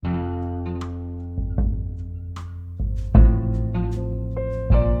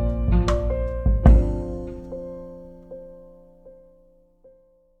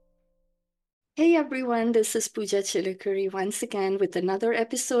Hey everyone, this is Pooja Chilikuri once again with another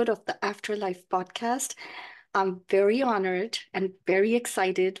episode of the Afterlife podcast. I'm very honored and very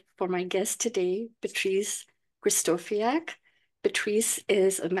excited for my guest today, Patrice Krysztofiak. Patrice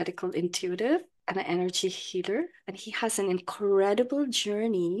is a medical intuitive and an energy healer, and he has an incredible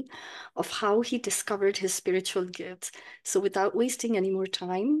journey of how he discovered his spiritual gifts. So, without wasting any more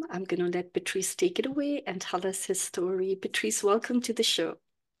time, I'm going to let Patrice take it away and tell us his story. Patrice, welcome to the show.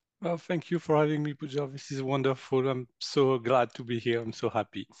 Well, thank you for having me, Pooja. This is wonderful. I'm so glad to be here. I'm so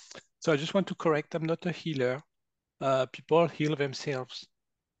happy. So I just want to correct, I'm not a healer. People heal themselves.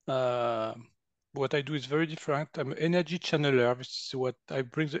 Uh, what I do is very different. I'm an energy channeler. This is what I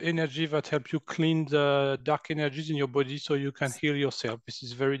bring the energy that help you clean the dark energies in your body so you can heal yourself. This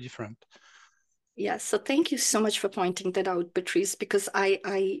is very different. Yes, so thank you so much for pointing that out, Patrice, because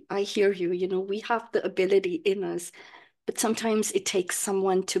I hear you. You know, we have the ability in us, but sometimes it takes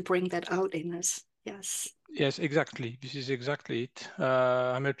someone to bring that out in us. Yes. Yes, exactly. This is exactly it.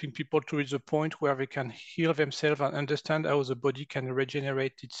 I'm helping people to reach the point where they can heal themselves and understand how the body can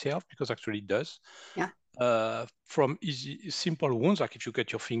regenerate itself, because actually it does. Yeah. From easy, simple wounds, like if you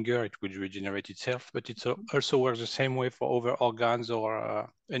cut your finger, it will regenerate itself, but it also works the same way for other organs or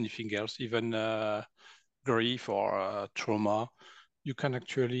anything else, even grief or trauma. You can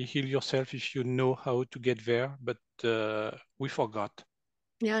actually heal yourself if you know how to get there, but we forgot.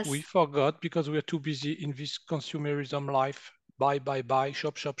 We Yes. forgot because we're too busy in this consumerism life. Buy, buy, buy,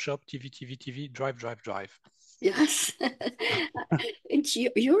 shop, shop, shop, TV, TV, TV, drive, drive, drive. Yes. It's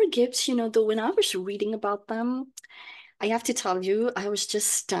your gifts, though when I was reading about them, I have to tell you, I was just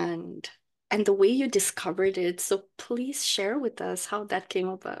stunned. And the way you discovered it. So please share with us how that came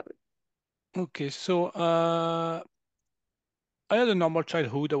about. Okay, so I had a normal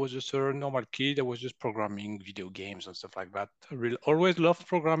childhood. I was just a normal kid. I was just programming video games and stuff like that. I really always loved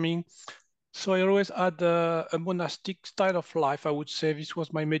programming. So I always had a monastic style of life. I would say this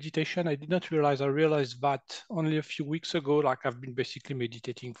was my meditation. I did not realize. I realized that only a few weeks ago. Like I've been basically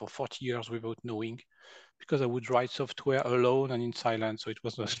meditating for 40 years without knowing, because I would write software alone and in silence. So it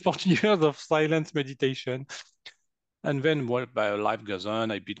was 40 years of silent meditation. And then while life goes on,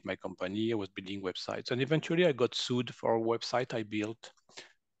 I built my company. I was building websites. And eventually I got sued for a website I built.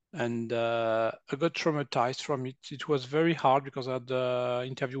 And I got traumatized from it. It was very hard because I had an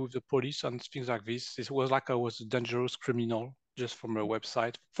interview with the police and things like this. It was like I was a dangerous criminal just from a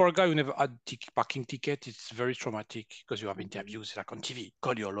website. For a guy who never had parking ticket, it's very traumatic because you have Mhm. interviews like on TV.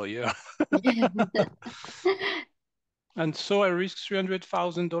 Call your lawyer. Yeah. And so I risked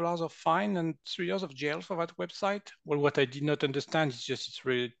 $300,000 of fine and 3 years of jail for that website. Well, what I did not understand is just it's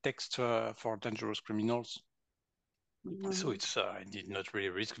really text for dangerous criminals. So Mhm. I did not really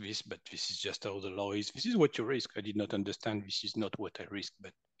risk this, but this is just how the law is. This is what you risk. I did not understand. This is not what I risked,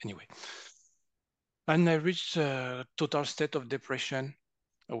 but anyway. And I reached a total state of depression.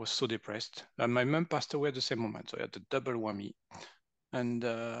 I was so depressed. And my mom passed away at the same moment, so I had a double whammy. And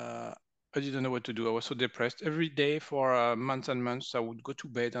I didn't know what to do. I was so depressed. Every day for months and months, I would go to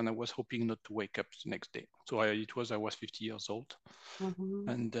bed and I was hoping not to wake up the next day. So I was 50 years old, Mhm.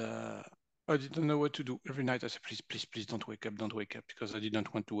 and I didn't know what to do. Every night I said, please, please, please don't wake up, because I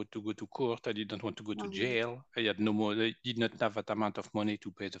didn't want to go to court. I didn't want to go to Mhm. jail. I had no more. I did not have that amount of money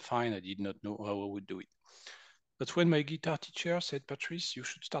to pay the fine. I did not know how I would do it. That's when my guitar teacher said, Patrice, you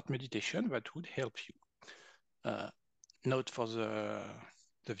should start meditation. That would help you. Uh, Note for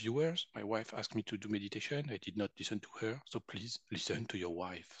the viewers, my wife asked me to do meditation. I did not listen to her, so please listen to your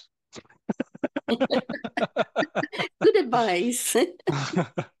wife. Good advice.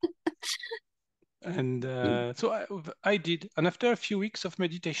 And so I did. And after a few weeks of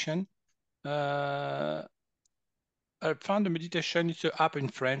meditation, uh, I found a meditation. It's an app in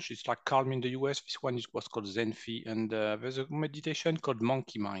French. It's like Calm in the US. This one was called Zenfi. And there's a meditation called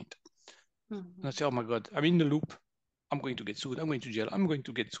Monkey Mind. And I Mhm. said, oh my God, I'm in the loop. I'm going to get sued. I'm going to jail. I'm going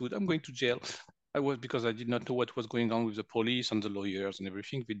to get sued. I'm going to jail. I was, because I did not know what was going on with the police and the lawyers and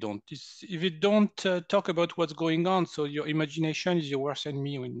everything. If you don't talk about what's going on, so your imagination is your worst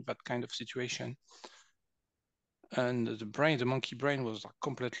enemy in that kind of situation. And the monkey brain was like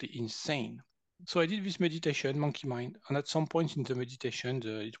completely insane. So I did this meditation, Monkey Mind. And at some point in the meditation,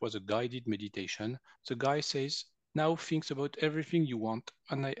 it was a guided meditation. The guy says, now think about everything you want.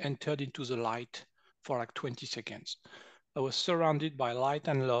 And I entered into the light for like 20 seconds. I was surrounded by light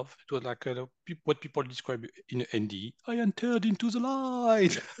and love. It was like what people describe in NDE. I entered into the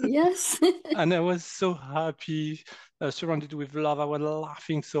light. Yes. And I was so happy, surrounded with love. I was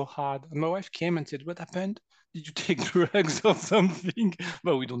laughing so hard. And my wife came and said, what happened? Did you take drugs or something?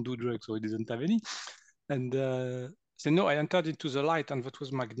 Well, we don't do drugs, so we didn't have any. And said, no, I entered into the light, and that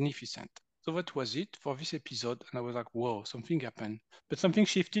was magnificent. So that was it for this episode. And I was like, whoa, something happened. But something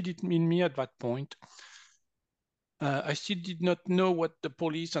shifted in me at that point. I still did not know what the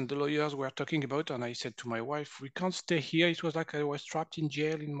police and the lawyers were talking about. And I said to my wife, we can't stay here. It was like I was trapped in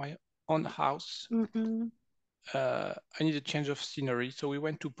jail in my own house. Mm-hmm. I need a change of scenery. So we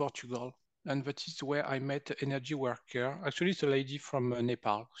went to Portugal. And that is where I met an energy worker. Actually, it's a lady from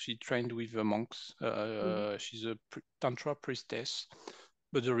Nepal. She trained with the monks. She's a Tantra priestess,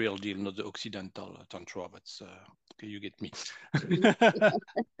 but the real deal, not the Occidental Tantra. That's, okay, you get me.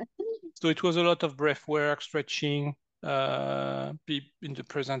 So it was a lot of breath work, stretching, be in the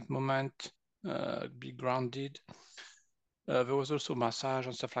present moment, be grounded. There was also massage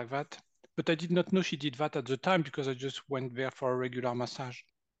and stuff like that. But I did not know she did that at the time because I just went there for a regular massage.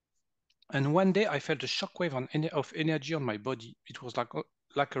 And one day I felt a shockwave of energy on my body. It was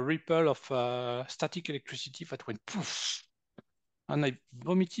like a ripple of static electricity that went poof. And I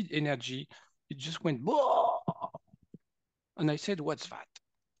vomited energy. It just went, whoa! And I said, what's that?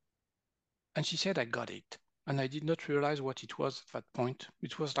 And she said, I got it. And I did not realize what it was at that point.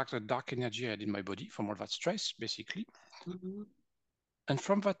 It was like the dark energy I had in my body from all that stress, basically. Mm-hmm. And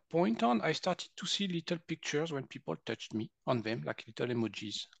from that point on, I started to see little pictures when people touched me on them, like little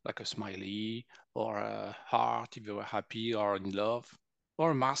emojis, like a smiley or a heart if they were happy or in love,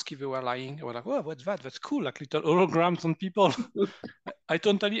 or a mask if they were lying. I was like, oh, what's that? That's cool, like little holograms on people. I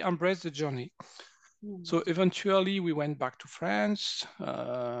totally embraced the journey. So eventually we went back to France,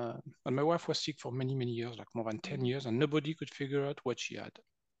 and my wife was sick for many, many years, like more than 10 years, and nobody could figure out what she had.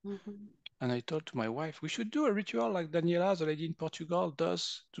 Mm-hmm. And I told to my wife, we should do a ritual like Daniela, the lady in Portugal,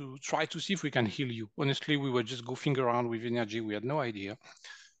 does to try to see if we can heal you. Honestly, we were just goofing around with energy. We had no idea.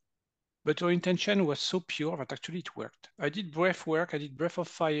 But our intention was so pure that actually it worked. I did breath work. I did breath of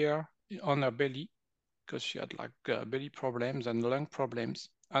fire on her belly because she had like belly problems and lung problems.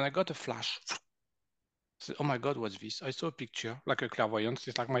 And I got a flash. Said, oh my God, what's this? I saw a picture, like a clairvoyance.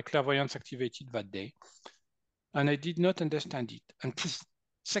 It's like my clairvoyance activated that day. And I did not understand it. And poof,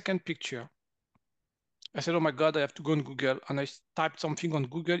 second picture. I said, oh my God, I have to go on Google. And I typed something on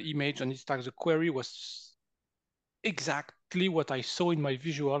Google Image, and it's like the query was exactly what I saw in my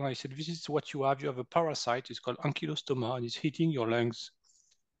visual. And I said, this is what you have. You have a parasite. It's called ankylostoma, and it's hitting your lungs.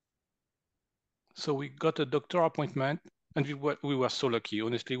 So we got a doctor appointment, and we were so lucky.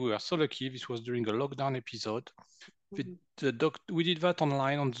 Honestly, we were so lucky. This was during a lockdown episode. We did that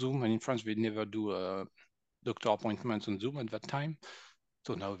online on Zoom, and in France, they never do doctor appointments on Zoom at that time.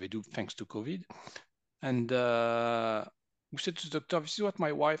 So now they do, thanks to COVID. And we said to the doctor, this is what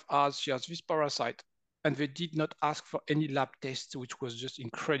my wife has. She has this parasite. And they did not ask for any lab tests, which was just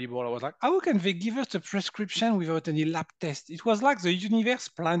incredible. I was like, how can they give us a prescription without any lab test? It was like the universe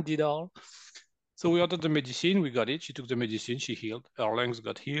planned it all. So we ordered the medicine, we got it. She took the medicine, she healed. Her lungs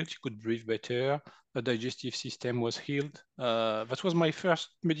got healed, she could breathe better. Her digestive system was healed. That was my first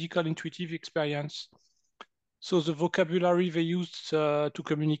medical intuitive experience. So the vocabulary they used to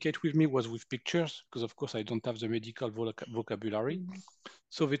communicate with me was with pictures, because of course I don't have the medical vocabulary. Mm-hmm.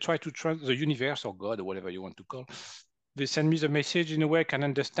 So they try to the universe or God or whatever you want to call. They send me the message in a way I can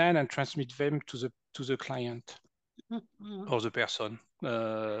understand and transmit them to the client or the person.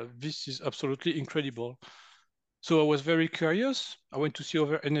 This is absolutely incredible. So I was very curious. I went to see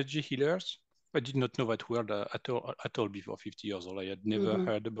other energy healers. I did not know that word at all before 50 years old. I had never Mm-hmm.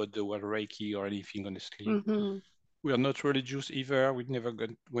 heard about the word Reiki or anything, honestly. Mm-hmm. We are not religious either. We never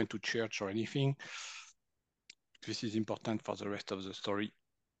went to church or anything. This is important for the rest of the story.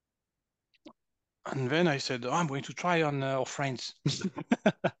 And then I said, oh, I'm going to try on our friends.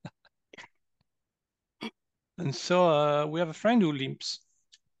 And so we have a friend who limps,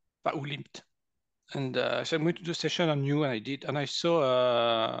 but who limped. And I said, I'm going to do a session on you, and I did. And I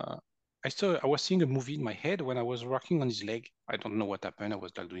was seeing a movie in my head when I was working on his leg. I don't know what happened. I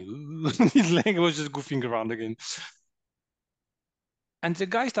was like doing on his leg. I was just goofing around again. And the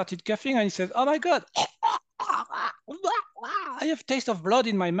guy started coughing, and he said, "Oh my God, I have taste of blood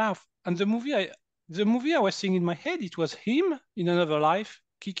in my mouth." And the movie I was seeing in my head, it was him in another life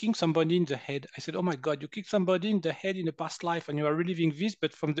kicking somebody in the head. I said, "Oh my God, you kicked somebody in the head in a past life, and you are reliving this,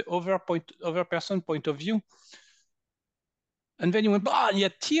 but from the other person point of view." And then he went, and he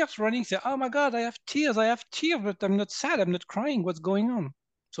had tears running. He said, "Oh my God, I have tears, but I'm not sad, I'm not crying. What's going on?"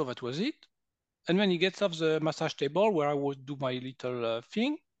 So that was it. And when he gets off the massage table where I would do my little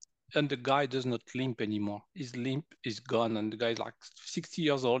thing, and the guy does not limp anymore. His limp is gone, and the guy's like 60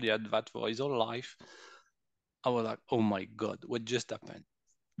 years old. He had that for his whole life. I was like, oh my God, what just happened?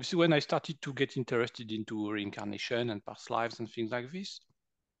 This is when I started to get interested into reincarnation and past lives and things like this.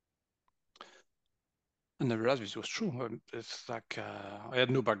 And I realized this was true. It's like I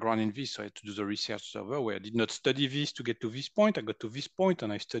had no background in this, so I had to do the research over where I did not study this to get to this point. I got to this point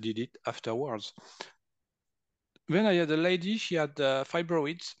and I studied it afterwards. Then I had a lady, she had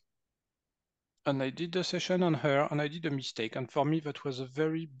fibroids, and I did a session on her and I did a mistake. And for me, that was a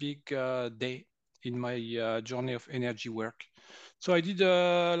very big day in my journey of energy work. So I did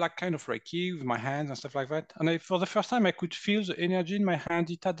like kind of Reiki with my hands and stuff like that. And for the first time, I could feel the energy in my hand.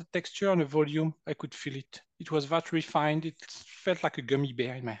 It had a texture and a volume. I could feel it. It was that refined. It felt like a gummy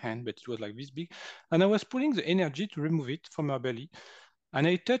bear in my hand, but it was like this big. And I was pulling the energy to remove it from her belly. And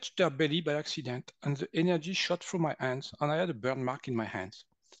I touched her belly by accident, and the energy shot through my hands, and I had a burn mark in my hands.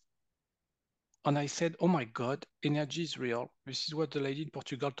 And I said, oh my God, energy is real. This is what the lady in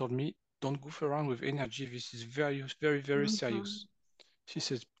Portugal told me. Don't goof around with energy. This is very, very, very Mhm. serious. She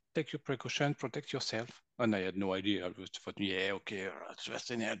says, take your precaution, protect yourself. And I had no idea. I was thought, yeah, okay, it's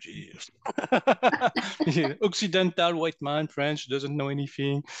just energy. Occidental, white man, French, doesn't know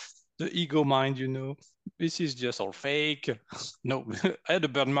anything. The ego mind, this is just all fake. No, I had a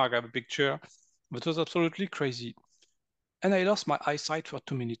burn mark, I have a picture, but it was absolutely crazy. And I lost my eyesight for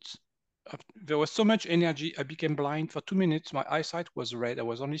 2 minutes. There was so much energy, I became blind for 2 minutes. My eyesight was red. I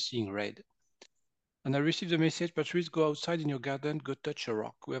was only seeing red. And I received a message, Patrice, go outside in your garden, go touch a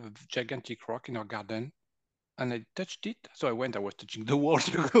rock. We have a gigantic rock in our garden. And I touched it. So I was touching the wall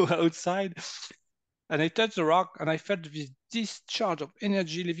to go outside. And I touched the rock and I felt this discharge of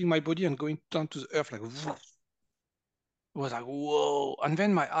energy leaving my body and going down to the earth like, woof. It was like, whoa. And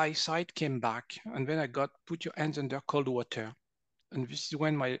then my eyesight came back. And then I got, put your hands under cold water. And this is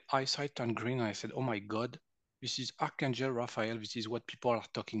when my eyesight turned green. And I said, oh my God, this is Archangel Raphael. This is what people are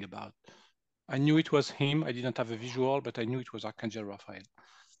talking about. I knew it was him. I didn't have a visual, but I knew it was Archangel Raphael.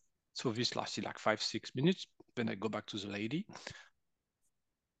 So this lasted like 5-6 minutes. Then I go back to the lady.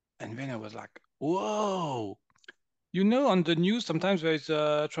 And then I was like, whoa. On the news, sometimes there is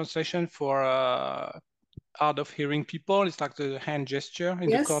a translation for hard of hearing people. It's like the hand gesture in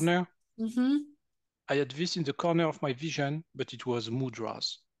the Yes. corner. Mm-hmm. I had this in the corner of my vision, but it was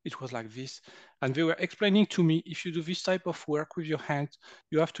mudras. It was like this. And they were explaining to me, if you do this type of work with your hands,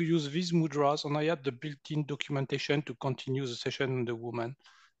 you have to use these mudras. And I had the built-in documentation to continue the session on the woman.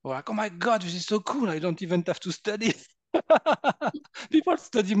 We're like, oh my God, this is so cool. I don't even have to study. People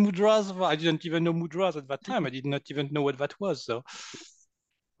study mudras. I didn't even know mudras at that time. I did not even know what that was. So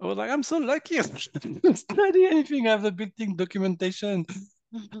I was like, I'm so lucky. I didn't study anything. I have the built-in documentation.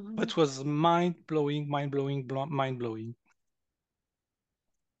 Mhm. That was mind-blowing, mind-blowing, mind-blowing.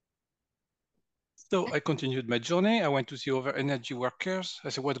 So I continued my journey. I went to see other energy workers. I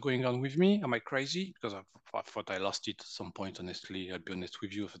said, what's going on with me? Am I crazy? Because I thought I lost it at some point, honestly. I'll be honest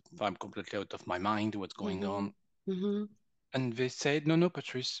with you. If I'm completely out of my mind, what's going on? Mhm. Mhm. And they said, no, no,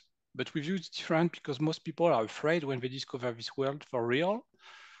 Patrice. But with you, it's different because most people are afraid when they discover this world for real.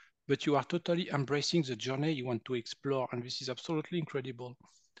 But you are totally embracing the journey you want to explore. And this is absolutely incredible.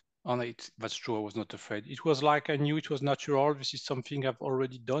 And that's true. I was not afraid. It was like I knew it was natural. This is something I've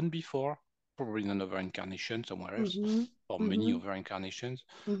already done before, probably in another incarnation somewhere else, Mhm. or many Mhm. other incarnations.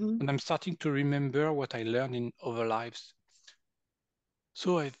 Mhm. And I'm starting to remember what I learned in other lives.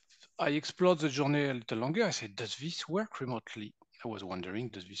 So I explored the journey a little longer. I said, does this work remotely? I was wondering,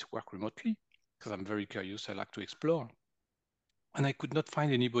 does this work remotely? Because I'm very curious. I like to explore. And I could not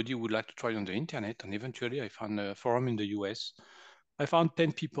find anybody who would like to try on the internet. And eventually I found a forum in the US. I found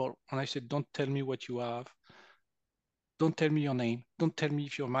 10 people and I said, don't tell me what you have. Don't tell me your name. Don't tell me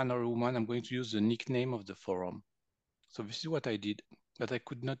if you're a man or a woman. I'm going to use the nickname of the forum. So this is what I did, but I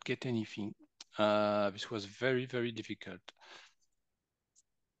could not get anything. This was very, very difficult.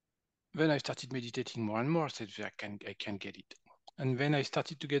 Then I started meditating more and more. I said, I can get it. And then I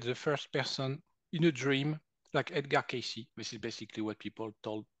started to get the first person in a dream, like Edgar Cayce. This is basically what people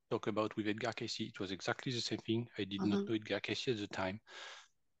talk about with Edgar Cayce. It was exactly the same thing. I did not Mhm. know Edgar Cayce at the time.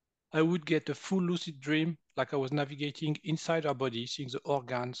 I would get a full lucid dream, like I was navigating inside our body, seeing the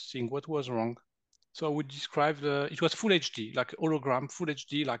organs, seeing what was wrong. So I would describe it was full HD, like a hologram, full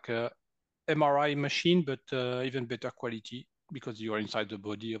HD, like a MRI machine, but even better quality because you are inside the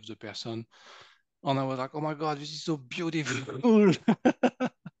body of the person. And I was like, oh my God, this is so beautiful.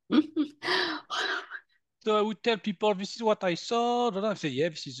 So I would tell people, this is what I saw. I say, yeah,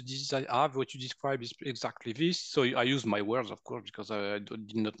 this is the disease I have. What you describe is exactly this. So I use my words, of course, because I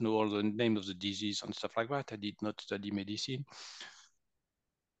did not know all the name of the disease and stuff like that. I did not study medicine.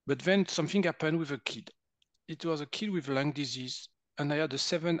 But then something happened with a kid. It was a kid with lung disease, and I had a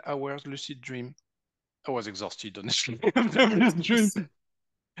 7 hours lucid dream. I was exhausted, honestly, after this dream. Yes.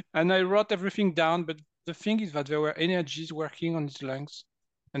 And I wrote everything down, but the thing is that there were energies working on his lungs.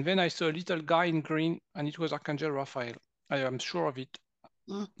 And then I saw a little guy in green, and it was Archangel Raphael. I am sure of it.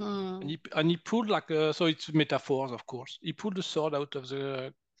 Mm-hmm. And he pulled like a, so it's metaphors, of course. He pulled the sword out of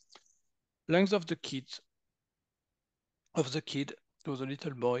the lungs of the kid. It was a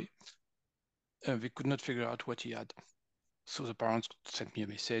little boy, and they could not figure out what he had. So the parents sent me a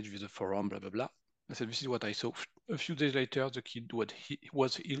message with the forum, blah blah blah. I said, "This is what I saw." A few days later, the kid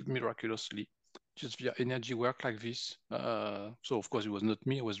was healed miraculously, just via energy work like this. So of course it was not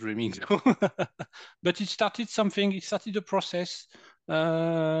me; I was dreaming. But it started something. It started a process.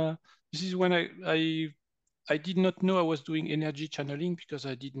 Uh, this is when I did not know I was doing energy channeling because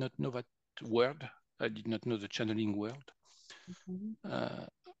I did not know that word. I did not know the channeling word. Mm-hmm. Uh,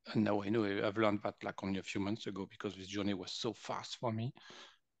 and now I know I've learned that like only a few months ago because this journey was so fast for me.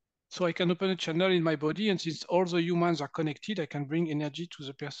 So I can open a channel in my body, and since all the humans are connected, I can bring energy to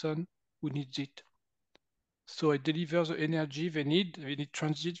the person who needs it. So I deliver the energy they need,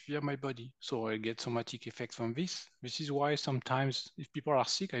 transit via my body. So I get somatic effects from this. This is why sometimes if people are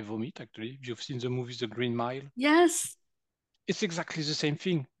sick, I vomit actually. If you've seen the movie The Green Mile, Yes. it's exactly the same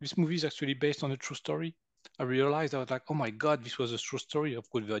thing. This movie is actually based on a true story. I realized I was like, oh my God, this was a true story. Of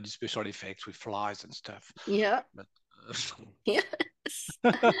course, there are these special effects with flies and stuff. Yeah. But Yes.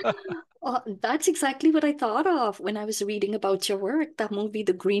 Oh, that's exactly what I thought of when I was reading about your work, that movie,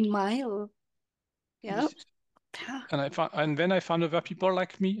 The Green Mile. Yep. this, Yeah. and then I found other people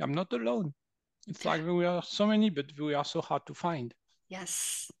like me. I'm not alone. It's like we are so many, but we are so hard to find.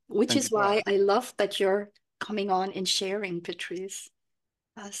 Yes. Which And is people are, why I love that you're coming on and sharing, Patrice.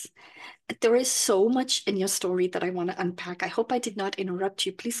 Yes. There is so much in your story that I want to unpack. I hope I did not interrupt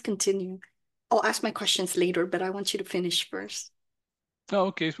you. Please continue. I'll ask my questions later, but I want you to finish first. oh,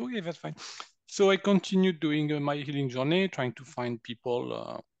 okay, so okay, that's fine. So I continued doing my healing journey, trying to find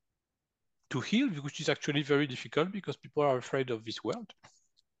people to heal, which is actually very difficult because people are afraid of this world.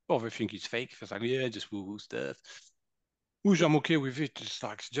 Or they think it's fake. It's like, yeah, just woo-woo stuff. Which Yeah. I'm okay with it. It's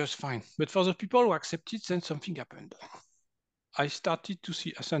like just fine. But for the people who accept it, then something happened. I started to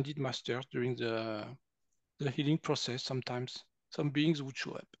see ascended masters during the healing process. Sometimes some beings would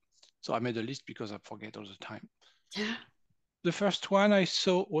show up. So I made a list because I forget all the time. Yeah. The first one I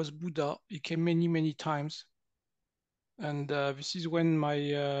saw was Buddha. He came many, many times. And this is when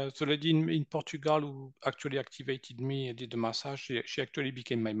the lady in Portugal who actually activated me and did the massage, she actually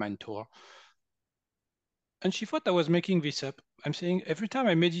became my mentor. And she thought I was making this up. I'm saying every time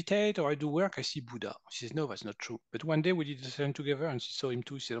I meditate or I do work, I see Buddha. She says, no, that's not true. But one day we did the session together and she saw him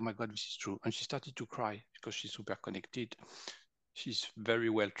too. She said, oh my God, this is true. And she started to cry because she's super connected. She's very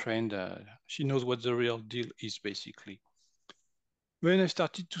well trained. She knows what the real deal is, basically. When I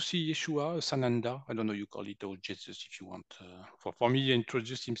started to see Yeshua, Sananda, I don't know you call it, or Jesus if you want. For me, he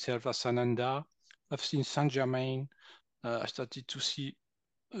introduced himself as Sananda. I've seen Saint Germain. I started to see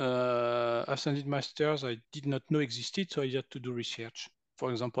ascended masters I did not know existed, so I had to do research.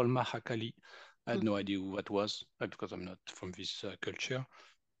 For example, Mahakali. I had no idea who that was because I'm not from this culture.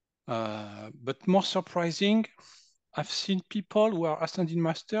 But more surprising, I've seen people who are ascended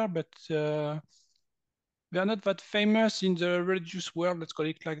master, but they are not that famous in the religious world, let's call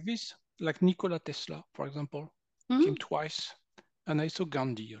it like this. Like Nikola Tesla, for example, came Mm-hmm. twice. And I saw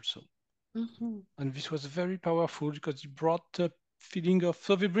Gandhi also. Mm-hmm. And this was very powerful because it brought a feeling of,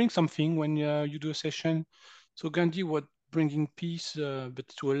 so they bring something when you do a session. So Gandhi was bringing peace, but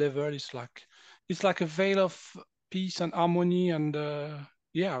to a level, it's like a veil of peace and harmony and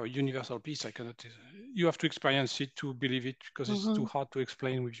yeah, universal peace. I cannot, you have to experience it to believe it because it's too Mm-hmm. hard to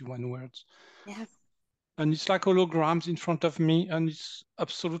explain with human words. Yeah. And it's like holograms in front of me, and it's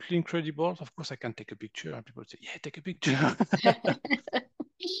absolutely incredible. Of course, I can take a picture, and people say, "Yeah, take a picture."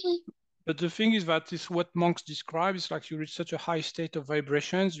 But the thing is that is what monks describe. It's like you reach such a high state of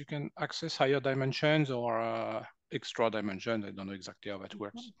vibrations, you can access higher dimensions or extra dimensions. I don't know exactly how that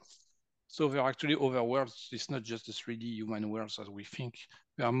works. So there are actually other worlds. It's not just the 3D human worlds as we think.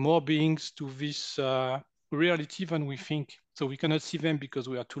 There are more beings to this reality than we think. So we cannot see them because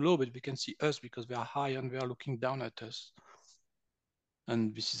we are too low, but we can see us because they are high and they are looking down at us.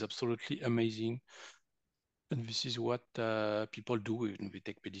 And this is absolutely amazing. And this is what people do when we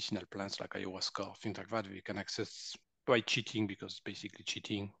take medicinal plants like ayahuasca or things like that. We can access by cheating because it's basically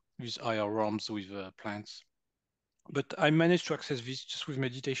cheating with higher realms with plants. But I managed to access this just with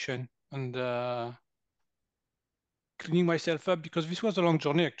meditation and cleaning myself up because this was a long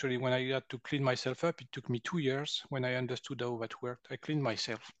journey actually. When I had to clean myself up, it took me 2 years. When I understood how that worked, I cleaned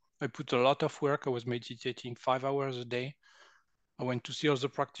myself. I put a lot of work. I was meditating 5 hours a day. I went to see all the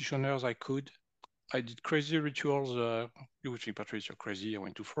practitioners I could. I did crazy rituals. You would think, Patrice, you're crazy. I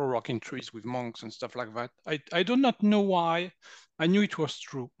went to throw rock in trees with monks and stuff like that. I do not know why. I knew it was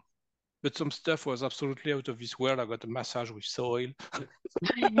true, but some stuff was absolutely out of this world. I got a massage with soil.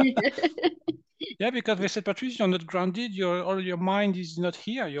 Yeah, because they said, Patrice, you're not grounded. All your mind is not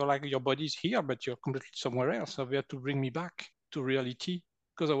here. You're like, your body is here, but you're completely somewhere else. So they had to bring me back to reality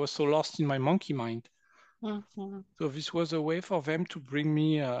because I was so lost in my monkey mind. Mhm, So this was a way for them to bring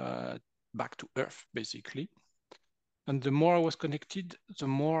me back to earth, basically. And the more I was connected, the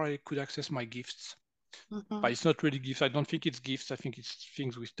more I could access my gifts. But mhm. it's not really gifts. I don't think it's gifts. I think it's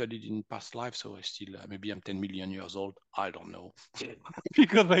things we studied in past lives. So I still, maybe I'm 10 million years old. I don't know.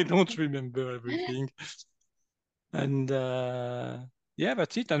 Because I don't remember everything. And yeah,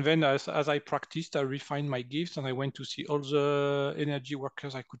 that's it. And then as I practiced, I refined my gifts and I went to see all the energy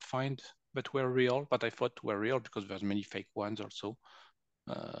workers I could find that were real, but I thought were real because there's many fake ones also.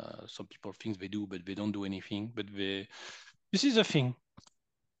 Some people think they do, but they don't do anything. But this is a thing.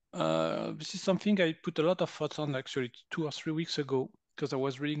 This is something I put a lot of thoughts on actually 2 or 3 weeks ago because I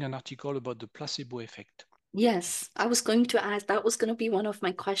was reading an article about the placebo effect. Yes, I was going to ask, that was going to be one of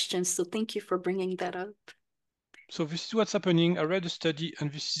my questions. So thank you for bringing that up. So this is what's happening. I read a study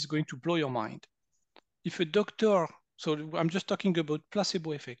and this is going to blow your mind. If a doctor, so I'm just talking about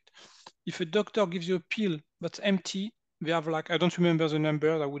placebo effect. If a doctor gives you a pill that's empty, they have like, I don't remember the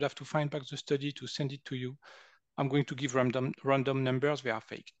number. I would have to find back the study to send it to you. I'm going to give random numbers. They are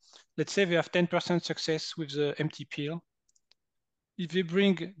fake. Let's say they have 10% success with the empty pill. If they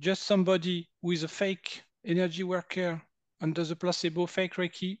bring just somebody who is a fake energy worker and does a placebo fake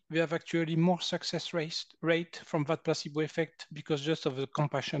Reiki, they have actually more success rate from that placebo effect because just of the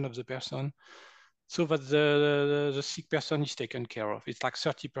compassion of the person, so that the sick person is taken care of. It's like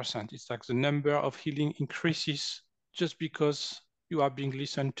 30%. It's like the number of healing increases just because you are being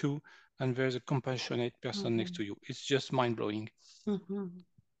listened to and there's a compassionate person next Mhm, to you. It's just mind-blowing. mhm,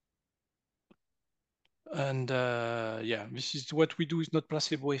 And yeah, this is what we do is not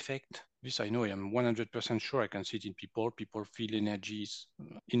placebo effect. This I know, I am 100% sure I can see it in people. People feel energies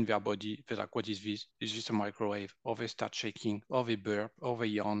in their body. They're like, what is this? Is this a microwave? Or they start shaking, or they burp, or they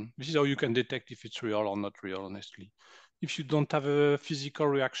yawn. This is how you can detect if it's real or not real, honestly. If you don't have a physical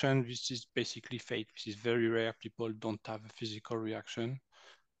reaction, this is basically fake. This is very rare. People don't have a physical reaction.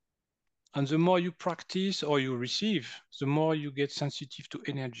 And the more you practice or you receive, the more you get sensitive to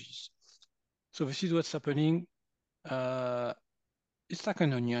energies. So this is what's happening. Uh, it's like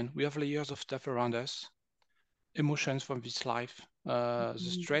an onion. We have layers of stuff around us, emotions from this life, the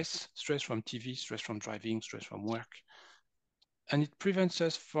mhm, stress from TV, stress from driving, stress from work. And it prevents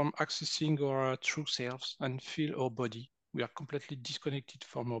us from accessing our true selves and feel our body. We are completely disconnected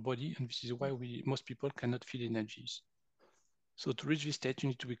from our body. And this is why most people cannot feel energies. So to reach this state, you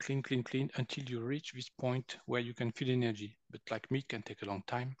need to be clean, clean, clean until you reach this point where you can feel energy. But like me, it can take a long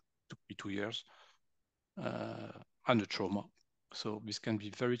time. It took me 2 years and a trauma. So this can be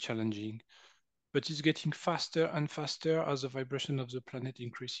very challenging, but it's getting faster and faster as the vibration of the planet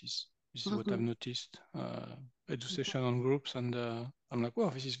increases. This is what I've mhm, noticed. I do mhm. session on groups and I'm like, wow,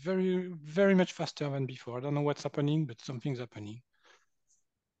 this is very, very much faster than before. I don't know what's happening, but something's happening.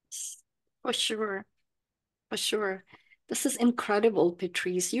 For sure, for sure. This is incredible,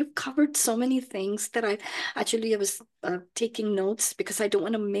 Patrice. You've covered so many things that I was taking notes because I don't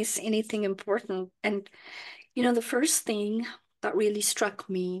want to miss anything important. And the first thing that really struck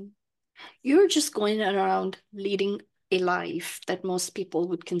me, you're just going around leading a life that most people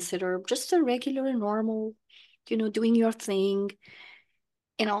would consider just a regular, normal, doing your thing.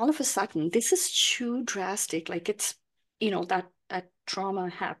 And all of a sudden, this is too drastic. Like that trauma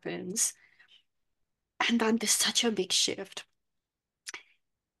happens. And then there's such a big shift.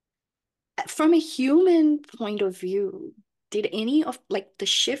 From a human point of view, did any of like the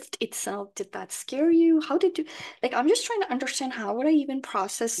shift itself, did that scare you? How did you like I'm just trying to understand how would I even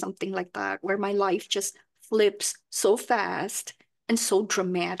process something like that where my life just flips so fast and so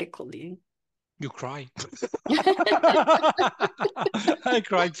dramatically? You cry. I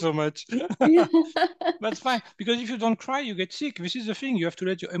cried so much. Yeah. That's fine because if you don't cry, you get sick. This is the thing. You have to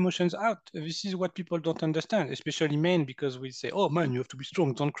let your emotions out. This is what people don't understand, especially men, because we say, "Oh man, you have to be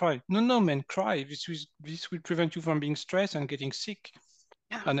strong. Don't cry." No, no, man, cry. This will prevent you from being stressed and getting sick,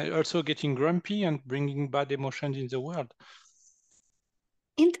 Yeah. and also getting grumpy and bringing bad emotions in the world.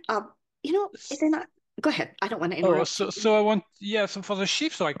 And then go ahead. I don't want to Oh, interrupt you. so I want, yeah. So for the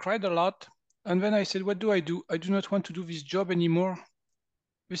shift, so I cried a lot, and then I said, "What do I do? I do not want to do this job anymore.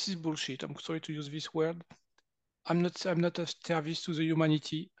 This is bullshit. I'm sorry to use this word. I'm not of service to the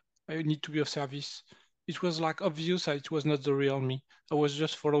humanity. I need to be of service. it was like obvious that it was not the real me. I was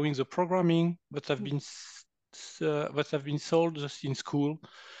just following the programming that have been sold just in school.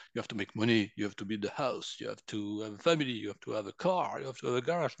 You have to make money, you have to build a house, you have to have a family, you have to have a car, you have to have a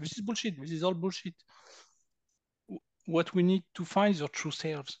garage. This is bullshit. This is all bullshit. What we need to find is our true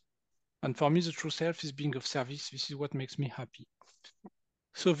selves. And for me, the true self is being of service. This is what makes me happy.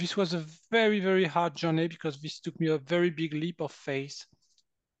 So this was a very, very hard journey because this took me a very big leap of faith.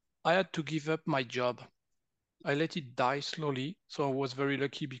 I had to give up my job. I let it die slowly. So I was very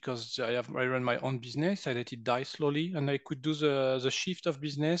lucky because I run my own business. I let it die slowly, and I could do the shift of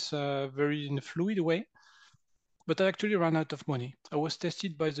business very in a fluid way. But I actually ran out of money. I was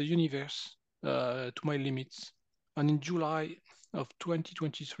tested by the universe to my limits. And in July of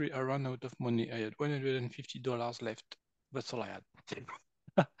 2023, I ran out of money. I had $150 left. That's all I had.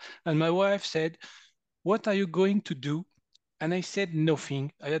 And my wife said, "What are you going to do?" And I said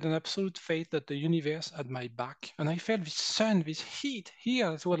nothing. I had an absolute faith that the universe had my back. And I felt this sun, this heat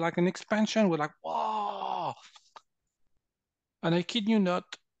here. It was like an expansion. It was like, wow. And I kid you not,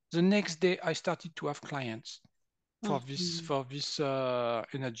 the next day I started to have clients Mm-hmm. for this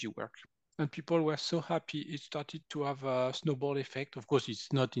energy work. And people were so happy. It started to have a snowball effect. Of course,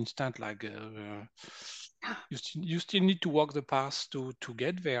 it's not instant. Like you still need to walk the path to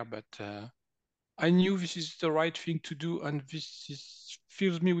get there. But I knew this is the right thing to do, and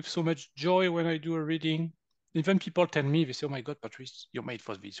fills me with so much joy when I do a reading. Even people tell me, they say, "Oh my God, Patrice, you're made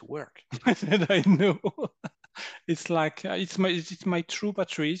for this work." I said, "I know." It's like it's my true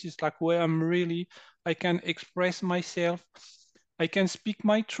Patrice. It's like where I'm really I can express myself. I can speak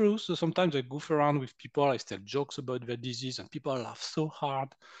my truth. So sometimes I goof around with people. I tell jokes about their disease, and people laugh so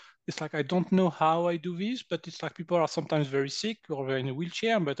hard. It's like I don't know how I do this, but it's like people are sometimes very sick or they're in a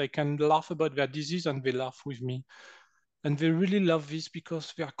wheelchair, but I can laugh about their disease and they laugh with me. And they really love this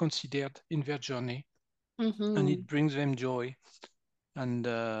because they are considered in their journey and Mm-hmm. it brings them joy. And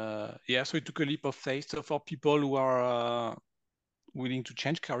yeah, so it took a leap of faith. So for people who are willing to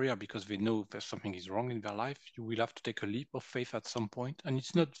change career because they know that something is wrong in their life, you will have to take a leap of faith at some point, and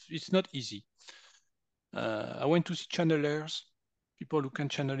it's not easy. I went to see channelers, people who can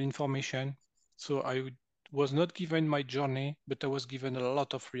channel information. So was not given my journey, but I was given a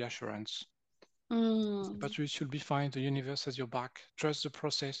lot of reassurance. Mm-hmm. Patrice, you'll be fine. The universe has your back. Trust the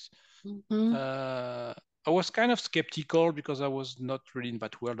process. Mm-hmm. Uh, I was kind of skeptical because I was not really in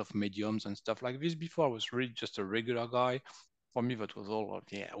that world of mediums and stuff like this before. I was really just a regular guy. For me, that was all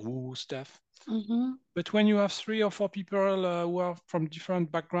yeah, woo stuff. Mm-hmm. But when you have 3 or 4 people who are from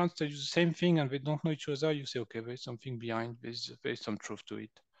different backgrounds that use the same thing and they don't know each other, you say, okay, there's something behind. There's some truth to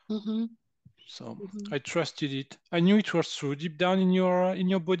it. Mm-hmm. So Mm-hmm. I trusted it. I knew it was true. Deep down in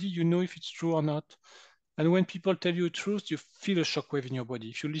your body, you know if it's true or not. And when people tell you truth, you feel a shockwave in your body.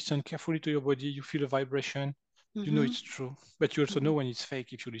 If you listen carefully to your body, you feel a vibration. You know Mm-hmm. it's true. But you also Mm-hmm. know when it's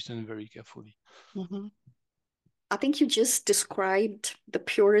fake if you listen very carefully. Mm-hmm. I think you just described the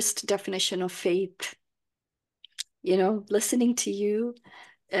purest definition of faith. Listening to you,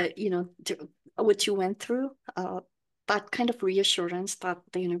 what you went through, that kind of reassurance that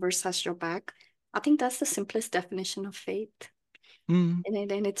the universe has your back. I think that's the simplest definition of faith. Mm.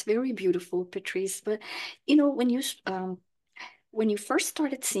 And it's very beautiful, Patrice. But when you first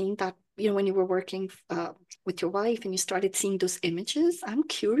started seeing that, when you were working with your wife and you started seeing those images, I'm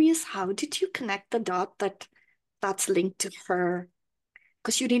curious, how did you connect the dot that's linked to her?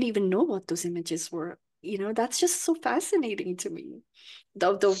 Because you didn't even know what those images were. That's just so fascinating to me.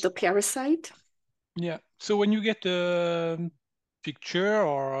 The parasite. Yeah. So when you get a picture,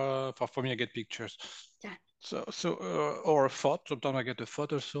 or for me, I get pictures. Yeah. Or a photo. Sometimes I get a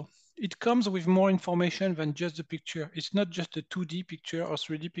photo. So it comes with more information than just the picture. It's not just a 2D picture or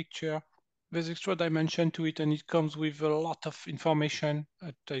 3D picture. There's extra dimension to it, and it comes with a lot of information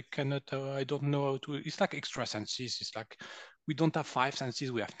that I cannot. I don't know how to. It's like extra senses. It's like we don't have 5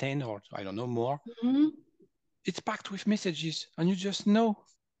 senses. We have 10, or I don't know more. Mhm. It's packed with messages, and you just know.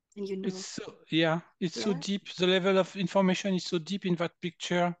 And It's so yeah, it's so yeah, deep. The level of information is so deep in that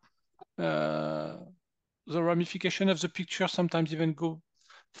picture. Uh, the ramification of the picture sometimes even go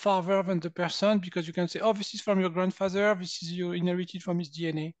farther than the person because you can say, "Oh, this is from your grandfather. This is you inherited from his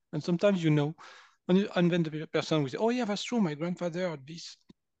DNA," and sometimes you know, and then the person will say, "Oh yeah, that's true. My grandfather had this."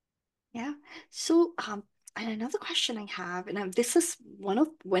 yeah. So, and another question I have, and this is one of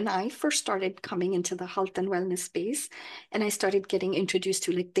when I first started coming into the health and wellness space, and I started getting introduced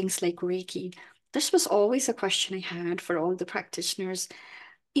to like things like Reiki. This was always a question I had for all the practitioners.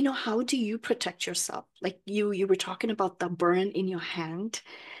 how do you protect yourself? Like you were talking about the burn in your hand.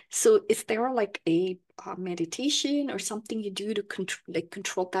 So is there like a meditation or something you do to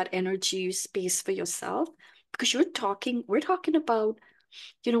control that energy space for yourself? Because we're talking about,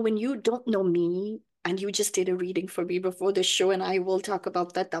 when you don't know me and you just did a reading for me before the show, and I will talk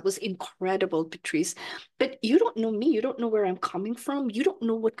about that. That was incredible, Patrice. But you don't know me. You don't know where I'm coming from. You don't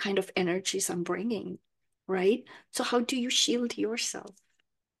know what kind of energies I'm bringing, right? So how do you shield yourself?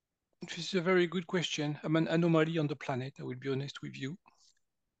 This is a very good question. I'm an anomaly on the planet, I will be honest with you.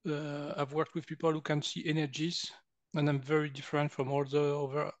 I've worked with people who can see energies, and I'm very different from all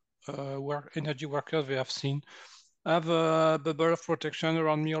the other energy workers they have seen. I have a bubble of protection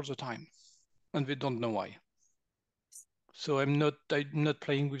around me all the time, and they don't know why. So I'm not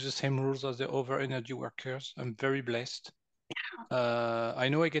playing with the same rules as the other energy workers. I'm very blessed. I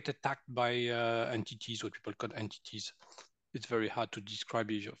know I get attacked by entities, what people call entities. It's very hard to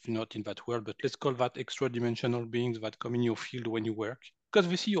describe if you're not in that world, but let's call that extra dimensional beings that come in your field when you work. Because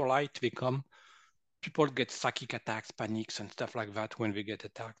they see your light, they come. People get psychic attacks, panics, and stuff like that when they get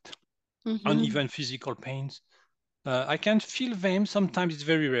attacked, and Mm-hmm. even physical pains. I can feel them. Sometimes it's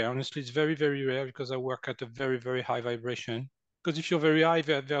very rare. Honestly, it's very, very rare because I work at a very, very high vibration. Because if you're very high,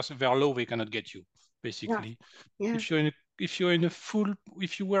 they're low, they cannot get you, Yeah. basically. Yeah.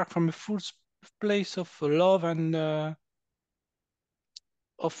 If you work from a full place of love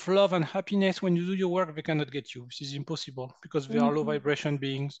and happiness when you do your work, they cannot get you. This is impossible because they are low Mm-hmm. vibration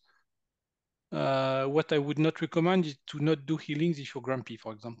beings. What I would not recommend is to not do healings if you're grumpy,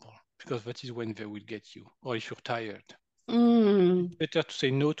 for example, because that is when they will get you, or if you're tired. Mm. It's better to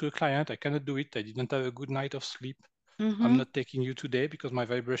say no to a client. I cannot do it. I didn't have a good night of sleep. I'm Mm-hmm. not taking you today because my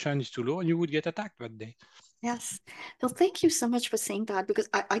vibration is too low, and you would get attacked that day. Yes. Well, thank you so much for saying that because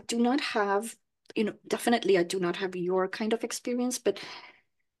I do not have, definitely I do not have your kind of experience, but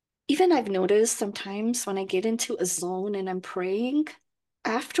even I've noticed sometimes when I get into a zone and I'm praying,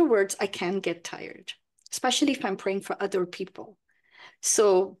 afterwards I can get tired, especially if I'm praying for other people.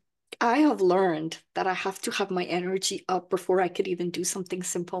 So I have learned that I have to have my energy up before I could even do something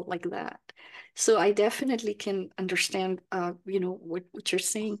simple like that. So I definitely can understand, what you're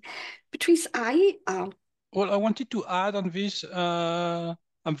saying. Patrice, Well, I wanted to add on this.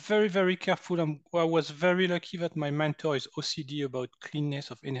 I'm very, very careful. I was very lucky that my mentor is OCD about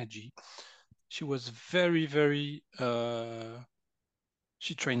cleanness of energy. She was very, very.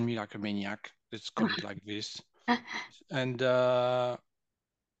 She trained me like a maniac. Let's call it like this. And I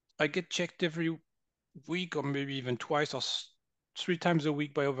get checked every week, or maybe even twice or 3 times a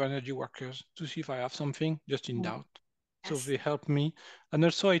week by other energy workers to see if I have something, just in doubt. So yes. they help me. And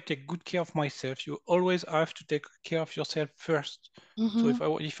also I take good care of myself. You always have to take care of yourself first. So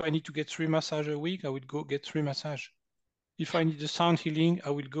Mm-hmm. if I need to get 3 massage a week, I would go get 3 massage. If I need a sound healing,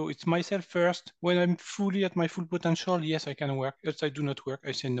 I will go. It's myself first. When I'm fully at my full potential, yes, I can work. Else I do not work.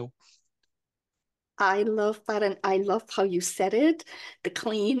 I say no. I love that. And I love how you said it. The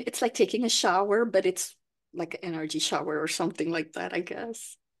clean, it's like taking a shower, but it's like an energy shower or something like that, I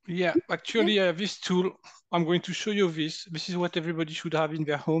guess. Yeah, Yeah. actually, I have this tool. I'm going to show you this. This is what everybody should have in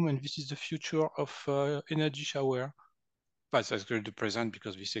their home, and this is the future of energy shower. But that's going to present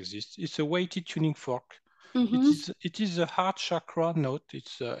because this exists. It's a weighted tuning fork. Mm-hmm. It is a heart chakra note.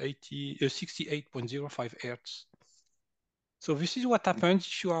 It's 68.05 hertz. So this is what happens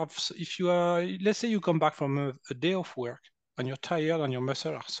if you are, let's say you come back from a day of work and you're tired and your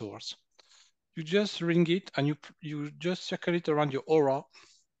muscles are sore. You just ring it and you just circle it around your aura.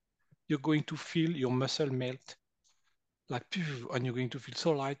 You're going to feel your muscle melt, like, and you're going to feel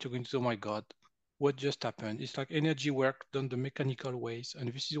so light. You're going to say, oh my God, what just happened? It's like energy work done the mechanical ways.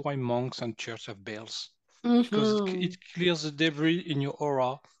 And this is why monks and church have bells, because Mm-hmm. it clears the debris in your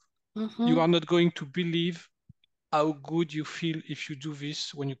aura. You Mm-hmm. are not going to believe how good you feel if you do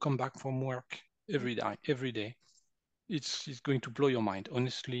this when you come back from work every day. Every day, it's going to blow your mind.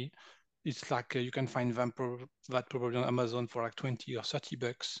 Honestly, it's like you can find that probably on Amazon for like 20 or 30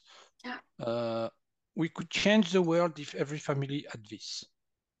 bucks. Yeah. Uh, we could change the world if every family had this,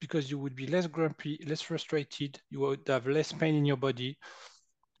 because you would be less grumpy, less frustrated. You would have less pain in your body,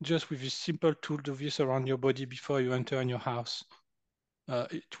 just with this simple tool to this around your body before you enter in your house.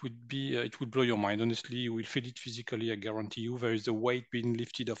 It would blow your mind. Honestly, you will feel it physically. I guarantee you. There is a weight being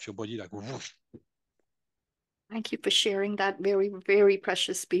lifted off your body, like whoosh. Thank you for sharing that very, very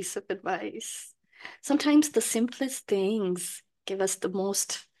precious piece of advice. Sometimes the simplest things give us the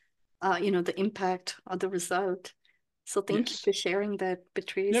most, the impact or the result. So thank you Yes. for sharing that, Yeah,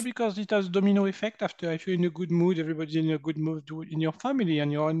 Patrice. because it has domino effect. After, if you're in a good mood, everybody's in a good mood in your family,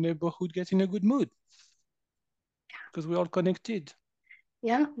 and your neighborhood gets in a good mood because we're all connected.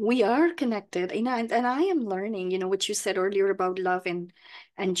 Yeah, we are connected. And I am learning, what you said earlier about love and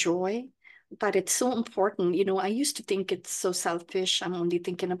joy, that it's so important. I used to think it's so selfish. I'm only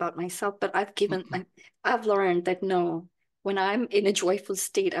thinking about myself, but Mm-mm. I've learned that no, when I'm in a joyful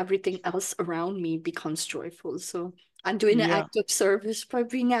state, everything else around me becomes joyful. So I'm doing an Yeah. act of service by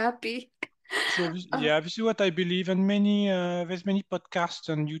being happy. So yeah, this is what I believe, and there's many podcasts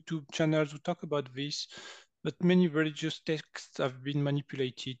and YouTube channels who talk about this. But many religious texts have been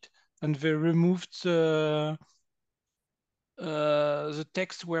manipulated, and they removed the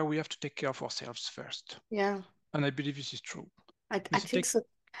text where we have to take care of ourselves first. Yeah, And I believe this is true. I This think take so.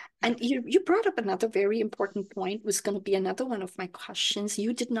 Yeah. And you brought up another very important point, was going to be another one of my questions.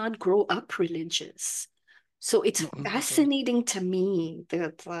 You did not grow up religious. So it's No, not at all. fascinating to me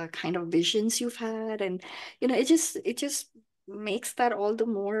the kind of visions you've had. And it just makes that all the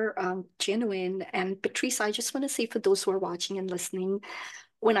more genuine. And Patrice, I just want to say for those who are watching and listening,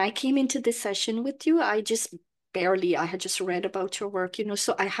 when I came into this session with you, I had just read about your work,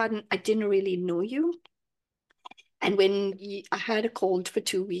 so I didn't really know you. And I had a cold for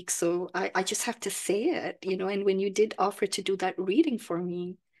 2 weeks, so I just have to say it, and when you did offer to do that reading for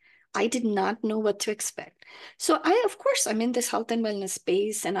me, I did not know what to expect. So of course, I'm in this health and wellness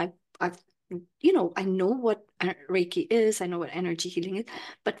space, and I've, I know what Reiki is, I know what energy healing is,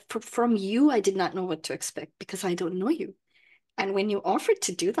 but from you, I did not know what to expect because I don't know you. And when you offered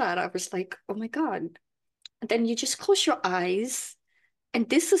to do that, I was like, oh my God. And then you just close your eyes. And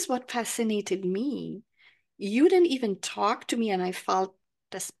this is what fascinated me. You didn't even talk to me, and I felt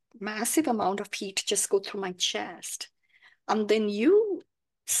this massive amount of heat just go through my chest. And then you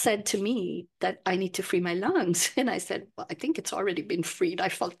said to me that I need to free my lungs. And I said, well, I think it's already been freed. I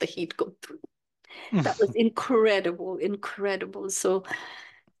felt the heat go through. That was incredible, incredible. So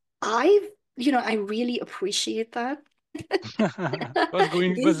I really appreciate that. What's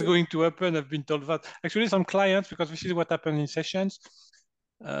These, going to happen? I've been told that. Actually, some clients, because this is what happened in sessions,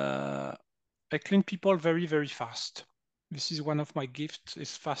 uh, I clean people very, very fast. This is one of my gifts.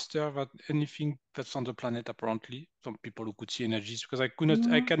 It's faster than anything that's on the planet, apparently. Some people who could see energies, because I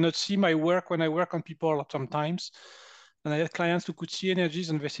mm, cannot see my work when I work on people sometimes. And I had clients who could see energies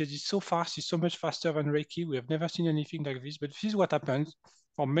and they said, it's so fast, it's so much faster than Reiki. We have never seen anything like this. But this is what happens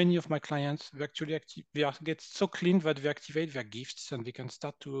for many of my clients. They actually get so clean that they activate their gifts and they can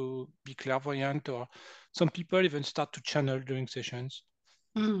start to be clairvoyant, or some people even start to channel during sessions.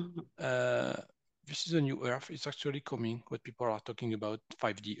 mm, Uh, this is a new Earth. It's actually coming. What people are talking about,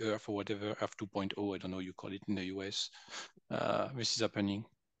 5D Earth or whatever, Earth 2.0, I don't know you call it in the US. This is happening.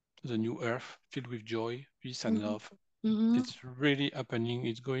 The new Earth filled with joy, peace, and mm, love. mm, It's really happening.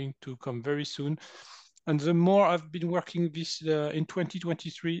 It's going to come very soon. And the more I've been working this in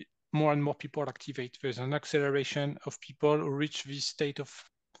 2023, more and more people activate. There's an acceleration of people who reach this state of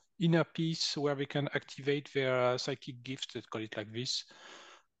inner peace where they can activate their psychic gifts, let's call it like this.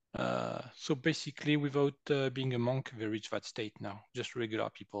 So basically, without being a monk, they reach that state now. Just regular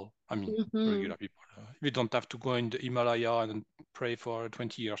people. I mean, mm. regular people. We don't have to go in the Himalaya and pray for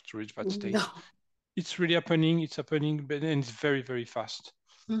 20 years to reach that state. No. It's really happening. It's happening, but and it's very, very fast.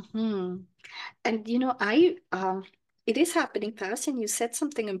 Hmm. And it is happening fast, and you said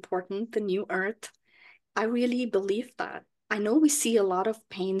something important, the new earth. I really believe that. I know we see a lot of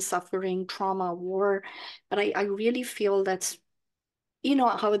pain, suffering, trauma, war, but I really feel that's,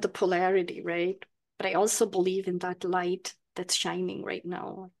 how the polarity, right? But I also believe in that light that's shining right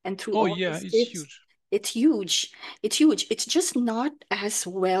now. And through Oh all yeah, these it's gifts, huge. it's huge. It's huge. It's just not as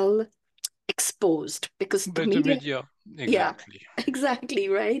well exposed because the But the media. media, Yeah, exactly. exactly,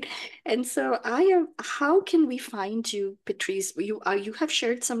 right. And so I am, how can we find you, Patrice? You have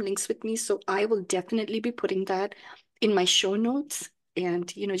shared some links with me, so I will definitely be putting that in my show notes and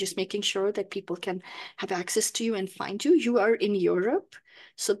just making sure that people can have access to you and find you. You are in Europe.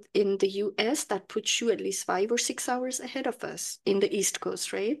 So in the US, that puts you at least 5 or 6 hours ahead of us in the East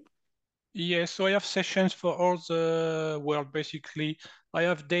Coast, right? Yeah, so I have sessions for all the world basically. I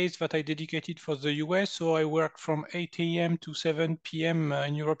have days that I dedicated for the US, so I work from 8 a.m. to 7 p.m.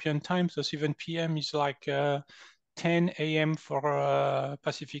 In European time. So 7 p.m. is like 10 a.m. for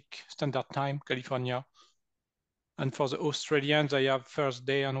Pacific Standard Time, California. And for the Australians, I have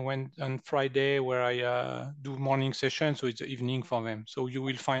Thursday and Friday where I do morning session, so it's the evening for them. So you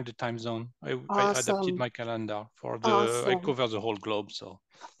will find the time zone. I adapted Awesome. my calendar I Awesome. cover the whole globe. So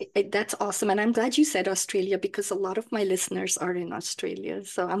That's awesome. And I'm glad you said Australia because a lot of my listeners are in Australia.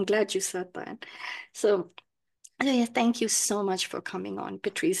 So I'm glad you said that. So, yeah, thank you so much for coming on,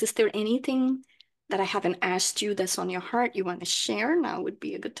 Patrice. Is there anything that I haven't asked you that's on your heart you want to share? Now would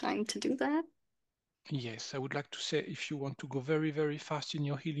be a good time to do that. Yes, I would like to say if you want to go very, very fast in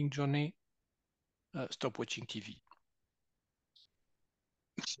your healing journey, stop watching TV.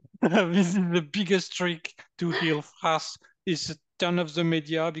 This is the biggest trick to heal fast is turn off the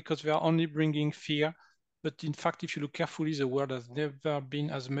media because they are only bringing fear. But in fact, if you look carefully, the world has never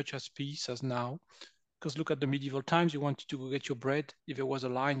been as much as peace as now. Because look at the medieval times, you wanted to go get your bread. If there was a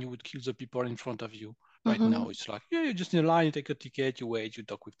line, you would kill the people in front of you. Right Mm-hmm. now, it's like, yeah, you're just in a line, you take a ticket, you wait, you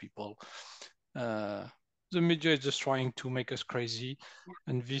talk with people. Uh, the media is just trying to make us crazy.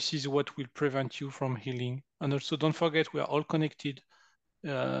 And this is what will prevent you from healing. And also, don't forget, we are all connected.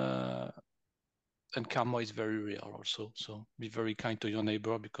 Uh, and karma is very real also. So be very kind to your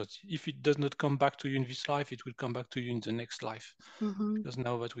neighbor because if it does not come back to you in this life, it will come back to you in the next life. Mm-hmm. Because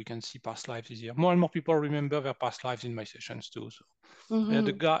now that we can see past lives easier, more and more people remember their past lives in my sessions too. So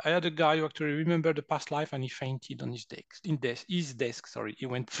Mm-hmm. I had a guy who actually remembered the past life and he fainted on his desk. Sorry, he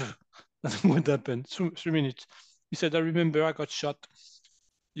went. That's what happened. 3 minutes. He said, "I remember I got shot."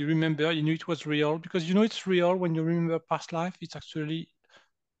 You remember? You knew it was real because you know it's real when you remember past life. It's actually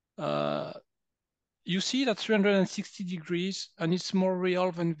uh, you see that 360 degrees and it's more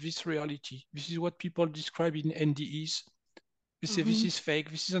real than this reality. This is what people describe in NDEs. They say this Mm-hmm. is fake,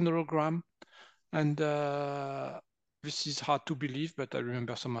 this is an hologram, and this is hard to believe, but I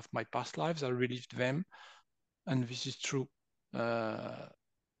remember some of my past lives, I relived them, and this is true. Uh,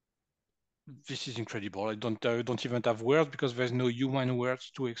 this is incredible. I don't even have words because there's no human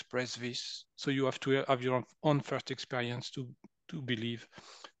words to express this. So you have to have your own first experience to believe.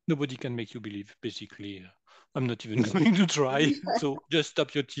 Nobody can make you believe, basically. I'm not even going to try. So just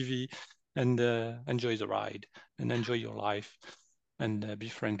stop your TV and enjoy the ride and enjoy your life and be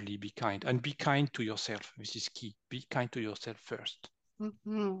friendly, be kind, and be kind to yourself. This is key. Be kind to yourself first.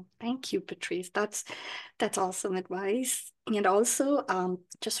 Mm-hmm. Thank you, Patrice. That's awesome advice. And also,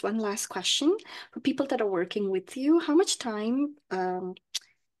 just one last question for people that are working with you, how much time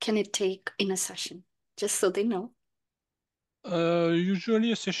can it take in a session? Just so they know.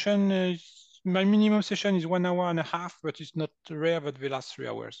 Usually a session my minimum session is 1 hour and a half, but it's not rare that they last 3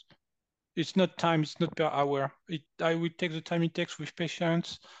 hours. It's not time, it's not per hour. I will take the time it takes with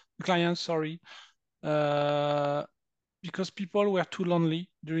clients, sorry, uh, because people were too lonely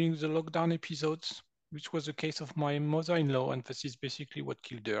during the lockdown episodes, which was the case of my mother-in-law, and this is basically what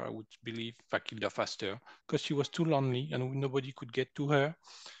killed her, I would believe, that killed her faster, because she was too lonely and nobody could get to her.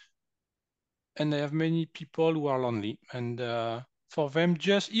 And I have many people who are lonely, and for them,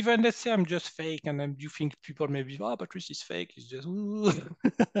 just even let's say I'm just fake, and then you think people maybe, oh, Patrice is fake. It's just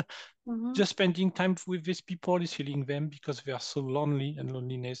Mm-hmm. just spending time with these people is healing them because they are so lonely, and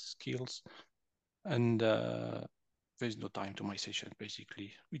loneliness kills. And there's no time to my session.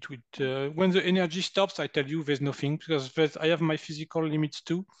 Basically, it would when the energy stops, I tell you there's nothing because I have my physical limits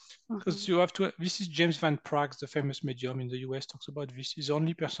too. Because Mm-hmm. you have to. This is James Van Prague, the famous medium in the US, talks about this. He's the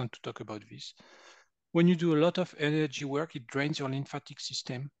only person to talk about this. When you do a lot of energy work, it drains your lymphatic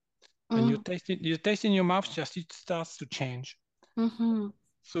system, and your taste in your mouth just it starts to change. Mm-hmm.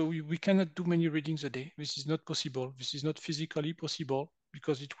 So we cannot do many readings a day. This is not possible. This is not physically possible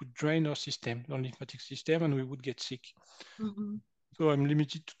because it would drain our system, our lymphatic system, and we would get sick. Mm-hmm. So I'm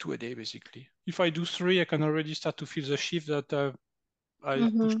limited to 2 a day, basically. If I do 3, I can already start to feel the shift that I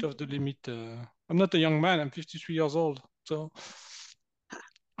pushed Mm-hmm. off the limit. I'm not a young man. I'm 53 years old. So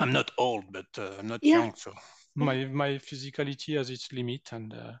I'm not old, but I'm not Yeah, young. So yeah, my physicality has its limit,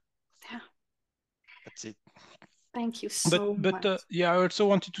 and yeah. that's it. Thank you But so but much. yeah, I also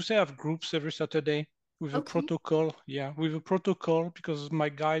wanted to say I have groups every Saturday with a Okay. protocol. Yeah, with a protocol because my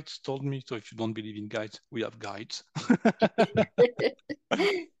guides told me. So if you don't believe in guides, we have guides.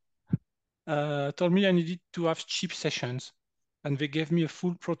 Told me I needed to have cheap sessions, and they gave me a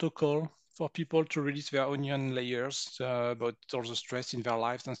full protocol for people to release their onion layers about all the stress in their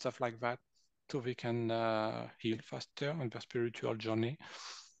lives and stuff like that, so they can heal faster on their spiritual journey.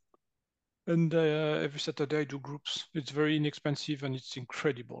 And every Saturday I do groups. It's very inexpensive and it's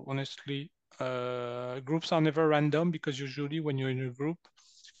incredible. Honestly, groups are never random because usually when you're in a group,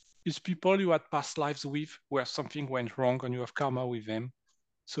 it's people you had past lives with where something went wrong and you have karma with them.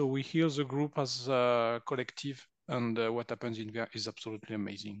 So we heal the group as a collective, and what happens in there is absolutely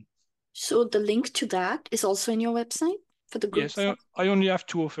amazing. So the link to that is also in your website for the Yes, groups. I only have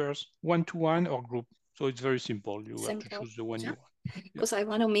two offers, one-to-one or group. So it's very simple. You have to Simple. choose the one Yeah. you want. Yeah. Because I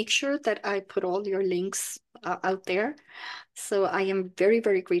want to make sure that I put all your links out there. So I am very,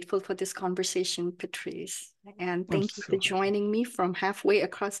 very grateful for this conversation, Patrice. And I'm thank you for so happy. joining me from halfway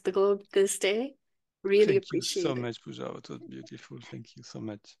across the globe this day. Really Thank you so appreciate it. much, Pooja. It was beautiful. Thank you so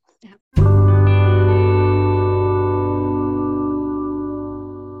much. Yeah.